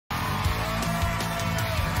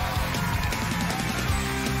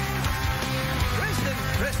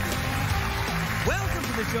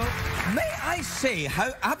show. May I say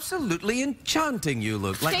how absolutely enchanting you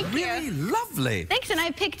look. Like, Thank really you. lovely. Thanks, and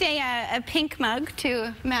I picked a pink mug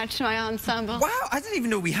to match my ensemble. Wow, I didn't even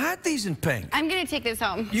know we had these in pink. I'm going to take this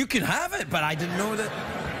home. You can have it, but I didn't know that.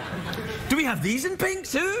 Do we have these in pink,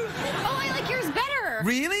 too? Oh, I like yours better.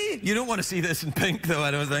 Really? You don't want to see this in pink, though,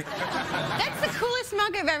 I don't think. That's the coolest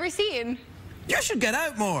mug I've ever seen. You should get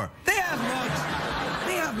out more. They have mugs.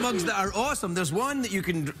 They have mugs that are awesome. There's one that you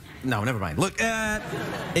can... No, never mind. Look,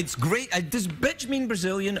 it's great. Does bitch mean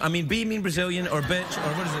Brazilian? I mean, B mean Brazilian or bitch?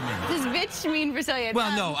 Or what does it mean? Does bitch mean Brazilian?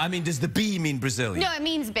 Well, no. I mean, does the B mean Brazilian? No, it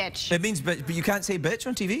means bitch. It means bitch, but you can't say bitch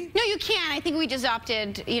on TV? No, you can. I think we just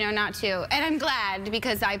opted, you know, not to. And I'm glad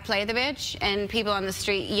because I play the bitch and people on the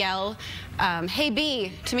street yell, hey,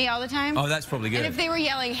 B, to me all the time. Oh, that's probably good. And if they were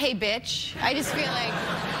yelling, hey, bitch, I just feel like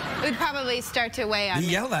it would probably start to weigh on me.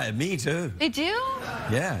 They yell that at me, too. They do?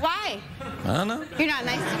 Yeah. Why? I don't know. You're not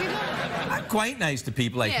nice to people? I'm quite nice to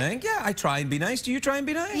people, I think. Yeah, I try and be nice. Do you try and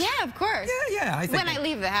be nice? Yeah, of course. Yeah, I think. When I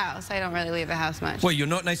leave the house. I don't really leave the house much. Well, you're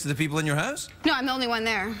not nice to the people in your house? No, I'm the only one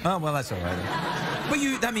there. Oh, well, that's all right then.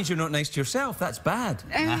 But that means you're not nice to yourself. That's bad.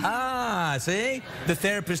 Aha, see? The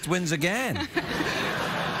therapist wins again.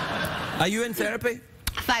 Are you in therapy?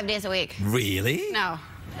 5 days a week. Really? No.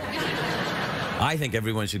 I think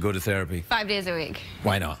everyone should go to therapy. 5 days a week.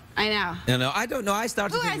 Why not? I know. No, I don't know. I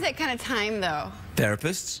started Who has that kind of time, though?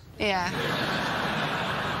 Therapists? Yeah.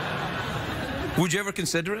 Would you ever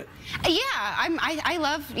consider it? Yeah, I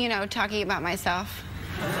love, you know, talking about myself.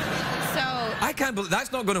 So... I can't believe...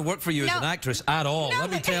 That's not going to work for you as an actress at all. No,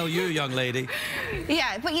 Let me tell you, young lady.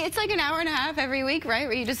 Yeah, but it's like an hour and a half every week, right?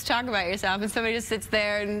 Where you just talk about yourself and somebody just sits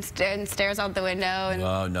there and stares out the window. And...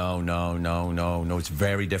 Oh, no. It's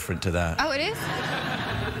very different to that. Oh, it is?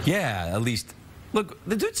 Yeah, at least... Look,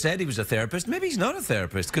 the dude said he was a therapist. Maybe he's not a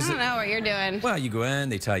therapist. I don't know what you're doing. Well, you go in,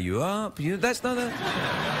 they tie you up. That's not a...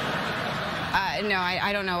 No,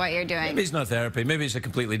 I don't know what you're doing. Maybe it's not therapy. Maybe it's a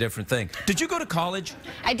completely different thing. Did you go to college?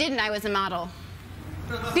 I didn't. I was a model.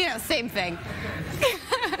 You know, same thing.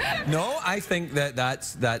 No, I think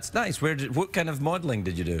that's nice. What kind of modeling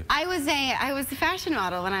did you do? I was a fashion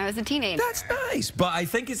model when I was a teenager. That's nice, but I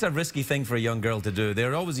think it's a risky thing for a young girl to do.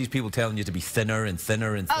 There are always these people telling you to be thinner and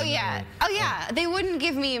thinner and thinner. Oh yeah. They wouldn't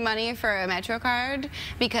give me money for a Metro card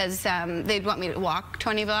because they'd want me to walk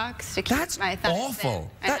 20 blocks to keep my thighs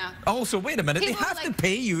awful. thin. I know. Also, wait a minute. People they have to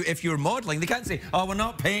pay you if you're modeling. They can't say, "Oh, we're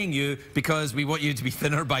not paying you because we want you to be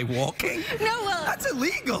thinner by walking." No, well, that's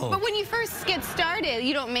illegal. But when you first get started,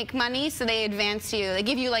 you don't make money, so they advance you. They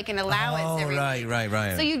give you like an allowance every week.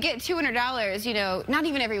 Right. So you get $200, you know, not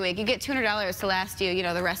even every week. You get $200 to last you, you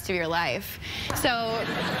know, the rest of your life. So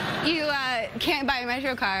you can't buy a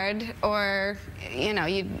Metro card, or you know,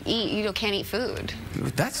 you can't eat food.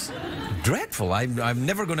 That's dreadful. I'm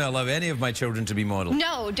never going to allow any of my children to be models.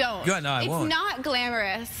 No, don't. Yeah, no, I won't. It's not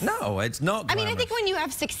glamorous. No, it's not glamorous. I mean, I think when you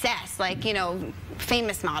have success, like, you know,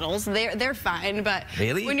 famous models, they're fine, but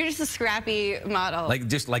really? When you're just a scrappy model. Like,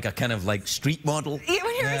 just like a kind of like street model? Yeah,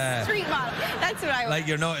 when you're a street model. That's what I want. Like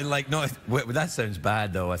you're not, wait, that sounds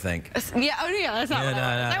bad though, I think. Yeah, oh yeah, that's not what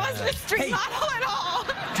I was. I wasn't a street model at all.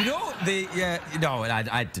 Do you know, no,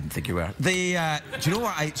 I didn't think you were. Do you know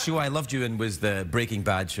what show I loved you in was the Breaking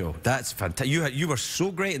Bad show? That's fantastic. You were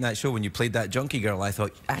so great in that show when you played that junkie girl. I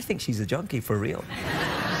thought, I think she's a junkie for real.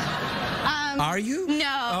 Are you?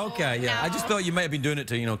 No. Okay, yeah. No. I just thought you might have been doing it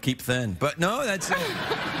to, you know, keep thin. But no, that's it.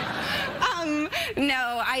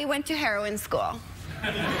 No, I went to heroin school.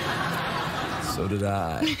 So did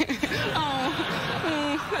I.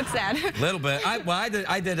 That's sad. A little bit.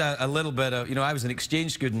 I did a little bit of, you know, I was an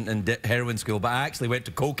exchange student in heroin school, but I actually went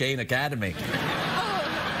to Cocaine Academy.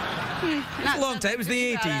 It's a long time. It was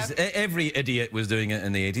the 80s. Every idiot was doing it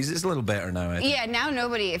in the 80s. It's a little better now, I think. Yeah, now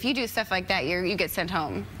nobody, if you do stuff like that, you get sent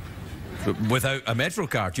home. Without a Metro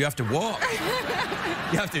card, you have to walk.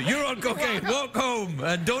 You're on cocaine, walk home,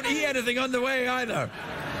 and don't eat anything on the way either.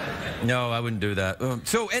 No, I wouldn't do that.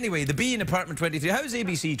 So anyway, the B in Apartment 23, how's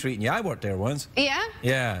ABC treating you? I worked there once. Yeah?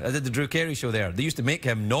 Yeah, I did the Drew Carey show there. They used to make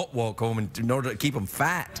him not walk home in order to keep him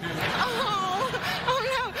fat. Oh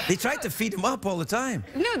no. They tried to feed him up all the time.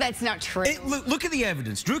 No, that's not true. Look at the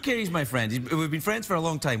evidence. Drew Carey's my friend. We've been friends for a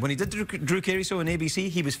long time. When he did the Drew Carey show on ABC,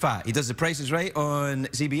 he was fat. He does The Price is Right on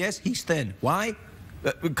CBS, he's thin. Why?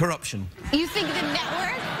 Corruption. You think the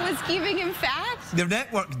network was keeping him fat? The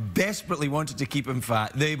network desperately wanted to keep him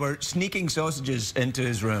fat. They were sneaking sausages into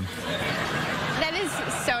his room. That is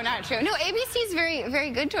so not true. No, ABC's very, very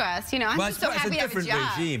good to us. You know, I'm just so happy to have a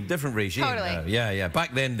job. Different regime. Totally. Yeah.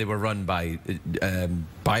 Back then, they were run by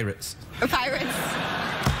pirates. Pirates.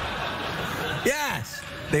 Yes,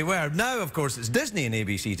 they were. Now, of course, it's Disney and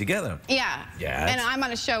ABC together. Yeah. Yeah. And I'm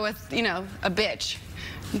on a show with, you know, a bitch.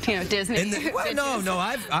 You know, Disney. Well, no,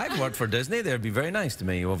 I've worked for Disney. They'd be very nice to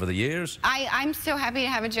me over the years. I'm so happy to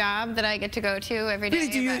have a job that I get to go to every day.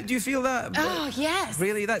 Really, do you feel that? Oh, yes.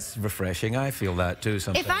 Really, that's refreshing. I feel that too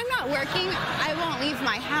sometimes. If I'm not working, I won't leave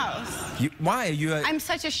my house. Why are you? I'm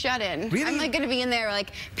such a shut-in. Really? I'm like going to be in there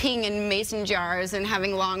like peeing in mason jars and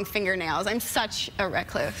having long fingernails. I'm such a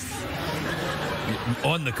recluse.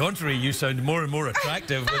 On the contrary, you sound more and more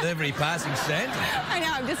attractive with every passing sentence. I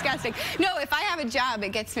know, I'm disgusting. No, if I have a job, it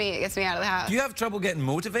gets me out of the house. Do you have trouble getting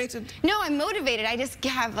motivated? No, I'm motivated. I just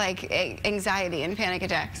have like anxiety and panic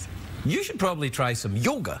attacks. You should probably try some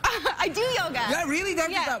yoga. I do yoga. Yeah, really? How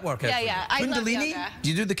does that work out? Yeah. I love yoga. Do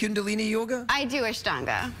you do the Kundalini yoga? I do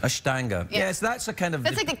Ashtanga. Ashtanga. Yeah. Yes, that's a kind of...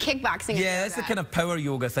 That's like the kickboxing. Yeah, that's the kind of power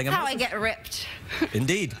yoga thing. How I get ripped.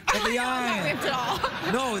 Indeed. I'm not ripped at all.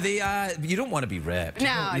 No, you don't want to be ripped.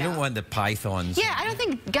 No, you don't want the pythons. Yeah, I don't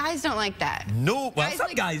think guys don't like that. No, well,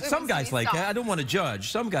 guys some guys like it. I don't want to judge.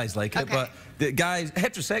 Some guys like it, but the guys,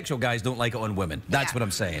 heterosexual guys, don't like it on women. That's what I'm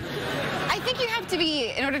saying. I think you have to be,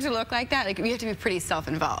 in order to look like that, like you have to be pretty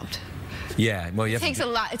self-involved. Yeah, well, you have It takes a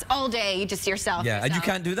lot. It's all day, just yourself. Yeah, and you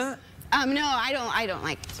can't do that? No, I don't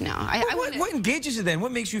like, no. What engages you then?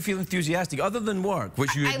 What makes you feel enthusiastic other than work,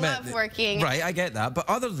 which you admit? I love working. Right, I get that. But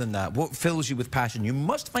other than that, what fills you with passion? You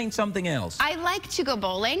must find something else. I like to go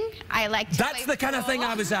bowling. I like to That's the kind of thing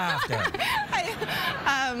I was after.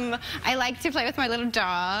 I like to play with my little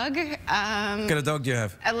dog. What kind of dog do you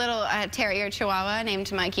have? A little terrier chihuahua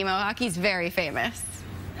named Mikey Mohawk. He's very famous.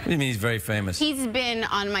 What do you mean he's very famous? He's been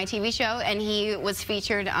on my TV show, and he was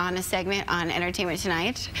featured on a segment on Entertainment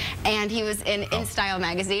Tonight, and he was in InStyle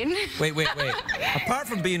magazine. Wait. Apart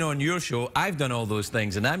from being on your show, I've done all those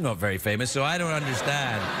things, and I'm not very famous, so I don't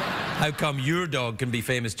understand how come your dog can be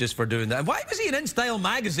famous just for doing that. Why was he in InStyle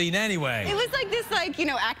magazine anyway? It was like this, like, you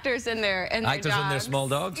know, actors and their Actors and their small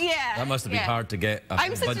dogs? Yeah. That must have been hard to get a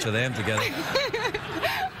bunch of them together.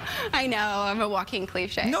 I know, I'm a walking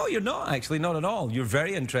cliche. No, you're not, actually, not at all. You're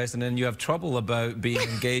very interesting, and you have trouble about being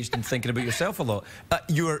engaged and thinking about yourself a lot.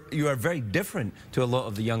 You are very different to a lot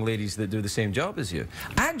of the young ladies that do the same job as you.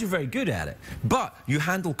 And you're very good at it. But you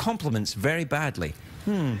handle compliments very badly.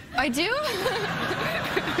 I do?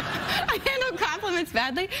 I handle compliments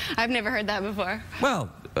badly? I've never heard that before. Well,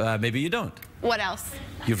 maybe you don't. What else?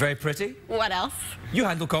 You're very pretty. What else? You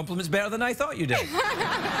handle compliments better than I thought you did.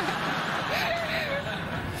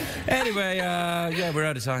 Anyway, yeah, we're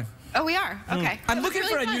out of time. Oh, we are? Okay. I'm looking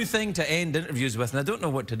for a new thing to end interviews with, and I don't know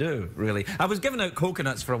what to do, really. I was giving out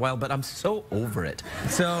coconuts for a while, but I'm so over it.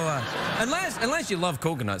 So, unless you love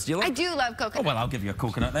coconuts, do you like... I do love coconuts. Oh, well, I'll give you a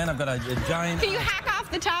coconut then. I've got a giant... Can you hack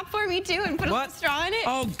off the top for me, too, and put a little straw in it?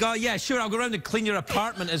 Oh, God, yeah, sure. I'll go around and clean your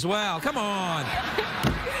apartment as well. Come on.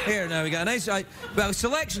 Here, now we got a nice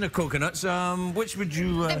selection of coconuts. Which would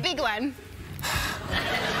you... The big one.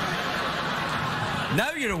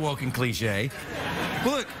 Now you're a walking cliche.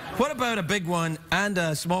 Well, look, what about a big one and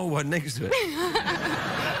a small one next to it?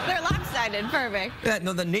 They're lopsided. Perfect. Yeah,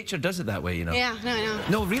 no, that nature does it that way, you know. Yeah, no, I know.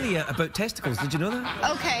 No, really, about testicles. Did you know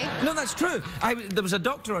that? Okay. No, that's true. There was a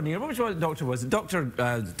doctor on here. Which one doctor was it? Dr.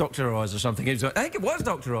 Oz or something. I think it was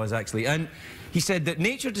Dr. Oz, actually. And he said that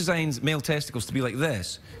nature designs male testicles to be like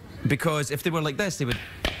this because if they were like this, they would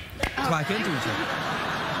clack into each other.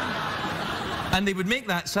 And they would make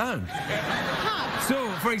that sound.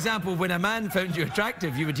 So, for example, when a man found you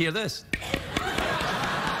attractive, you would hear this.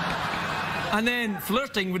 And then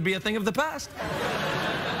flirting would be a thing of the past.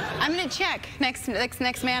 I'm going to check. Next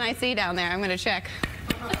man I see down there, I'm going to check.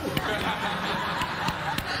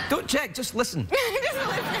 Don't check, just listen. Just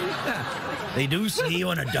listen. Yeah. They do say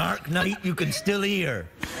on a dark night you can still hear.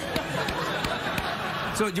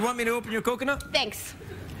 So, do you want me to open your coconut? Thanks.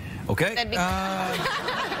 Okay. That'd be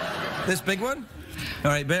this big one?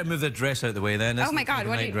 All right, better move the dress out of the way then. Oh my God,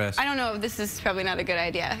 what dress? I don't know, this is probably not a good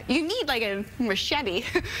idea. You need like a machete.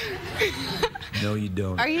 No, you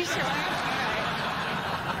don't. Are you sure?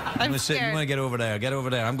 I'm scared. You want to get over there. Get over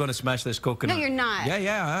there. I'm going to smash this coconut. No, you're not. Yeah,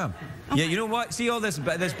 I am. Oh yeah, you know what? See all this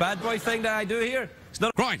bad boy thing that I do here? It's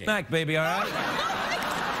not a snack, baby, all right?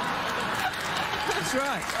 That's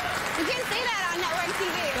right. You can't say that on network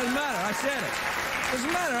TV. Doesn't matter, I said it.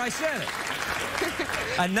 Doesn't matter, I said it.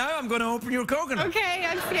 And now I'm going to open your coconut. Okay,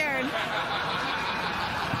 I'm scared.